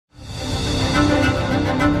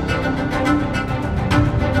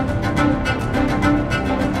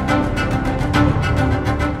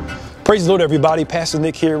Praise the Lord, everybody. Pastor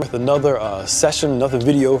Nick here with another session, another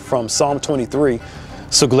video from Psalm 23.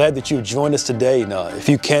 So glad that you've joined us today. And, if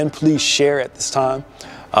you can, please share at this time.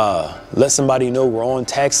 Let somebody know we're on,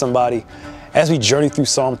 tag somebody as we journey through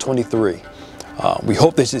Psalm 23. We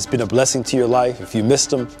hope that it's been a blessing to your life. If you missed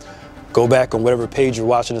them, go back on whatever page you're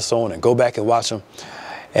watching this on and go back and watch them.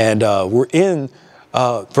 And we're in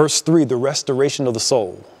verse 3, the restoration of the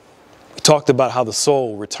soul. We talked about how the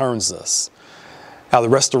soul returns us. How the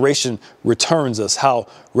restoration returns us, how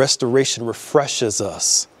restoration refreshes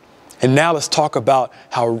us. And now let's talk about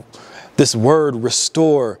how this word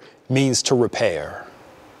restore means to repair.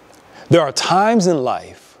 There are times in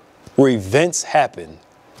life where events happen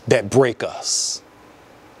that break us.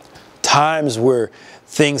 Times where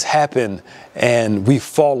things happen and we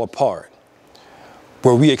fall apart,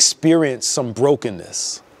 where we experience some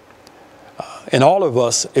brokenness. And all of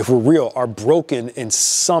us, if we're real, are broken in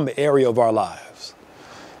some area of our lives.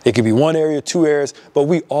 It could be one area, two areas, but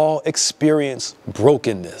we all experience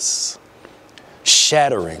brokenness,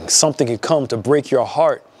 shattering. Something can come to break your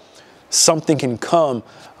heart. Something can come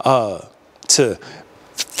to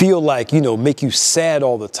feel like, make you sad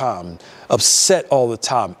all the time, upset all the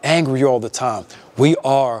time, angry all the time. We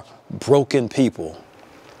are broken people.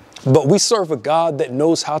 But we serve a God that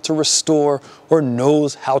knows how to restore or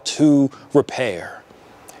knows how to repair.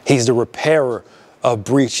 He's the repairer of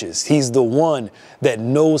breaches. He's the one that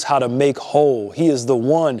knows how to make whole. He is the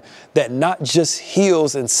one that not just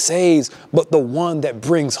heals and saves, but the one that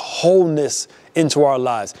brings wholeness into our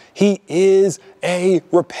lives. He is a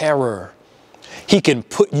repairer. He can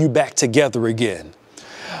put you back together again.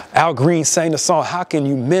 Al Green sang the song, "How can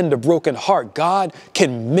you mend a broken heart?" God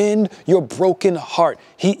can mend your broken heart.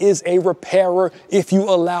 He is a repairer if you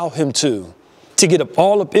allow him to get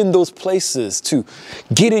all up in those places, to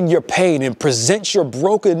get in your pain and present your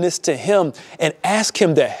brokenness to him and ask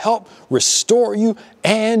him to help restore you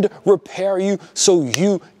and repair you so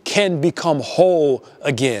you can become whole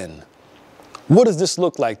again. What does this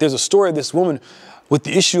look like? There's a story of this woman with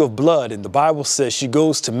the issue of blood, and the Bible says she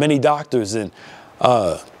goes to many doctors and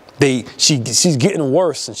she's getting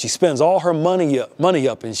worse, and she spends all her money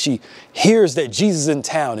up, and she hears that Jesus is in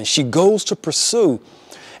town, and she goes to pursue.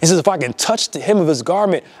 He says, if I can touch the hem of his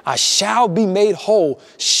garment, I shall be made whole.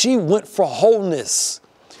 She went for wholeness.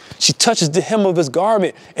 She touches the hem of his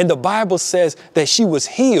garment, and the Bible says that she was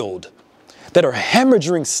healed, that her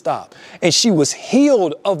hemorrhaging stopped, and she was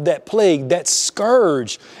healed of that plague, that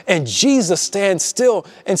scourge. And Jesus stands still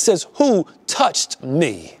and says, "Who touched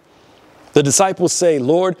me?" The disciples say,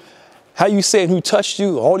 "Lord, how you saying who touched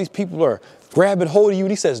you? All these people are grabbing hold of you."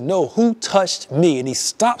 And he says, "No, who touched me?" And he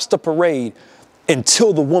stops the parade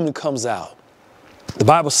until the woman comes out. The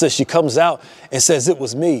Bible says she comes out and says, "It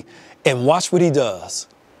was me." And watch what he does.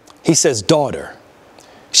 He says, "Daughter."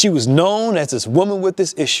 She was known as this woman with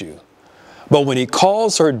this issue. But when he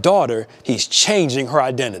calls her daughter, he's changing her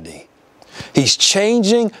identity. He's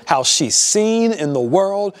changing how she's seen in the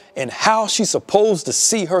world and how she's supposed to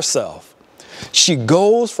see herself. She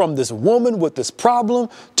goes from this woman with this problem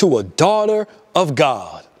to a daughter of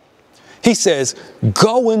God. He says,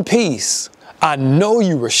 "Go in peace. I know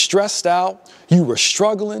you were stressed out, you were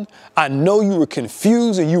struggling, I know you were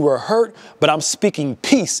confused and you were hurt, but I'm speaking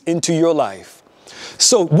peace into your life."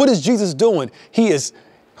 So what is Jesus doing?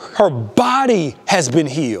 Her body has been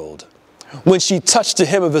healed when she touched the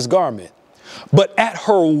hem of his garment. But at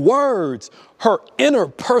her words, her inner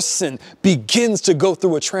person begins to go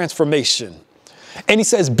through a transformation. And he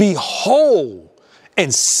says, "Be whole,"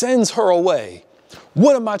 and sends her away.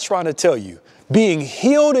 What am I trying to tell you? Being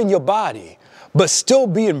healed in your body, but still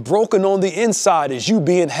being broken on the inside is you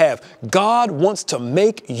being half. God wants to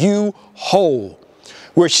make you whole.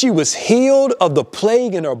 Where she was healed of the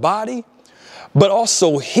plague in her body, but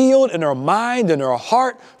also healed in her mind and her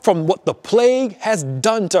heart from what the plague has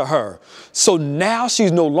done to her. So now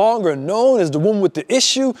she's no longer known as the woman with the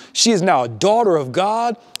issue. She is now a daughter of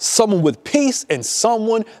God, someone with peace, and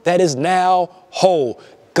someone that is now whole.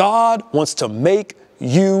 God wants to make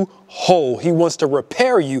you whole. He wants to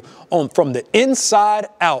repair you from the inside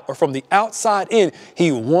out or from the outside in.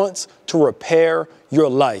 He wants to repair your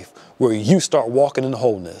life where you start walking in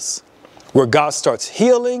wholeness, where God starts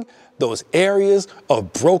healing those areas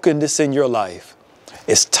of brokenness in your life.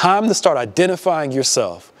 It's time to start identifying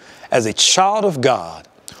yourself as a child of God,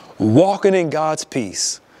 walking in God's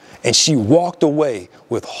peace. And she walked away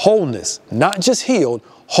with wholeness, not just healed,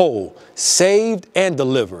 whole, saved and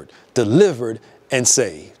delivered and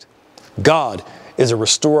saved. God is a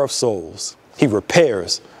restorer of souls. He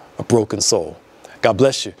repairs a broken soul. God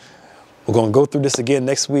bless you. We're going to go through this again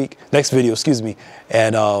next video,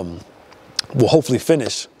 and we'll hopefully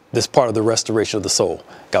finish this part of the restoration of the soul.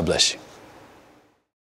 God bless you.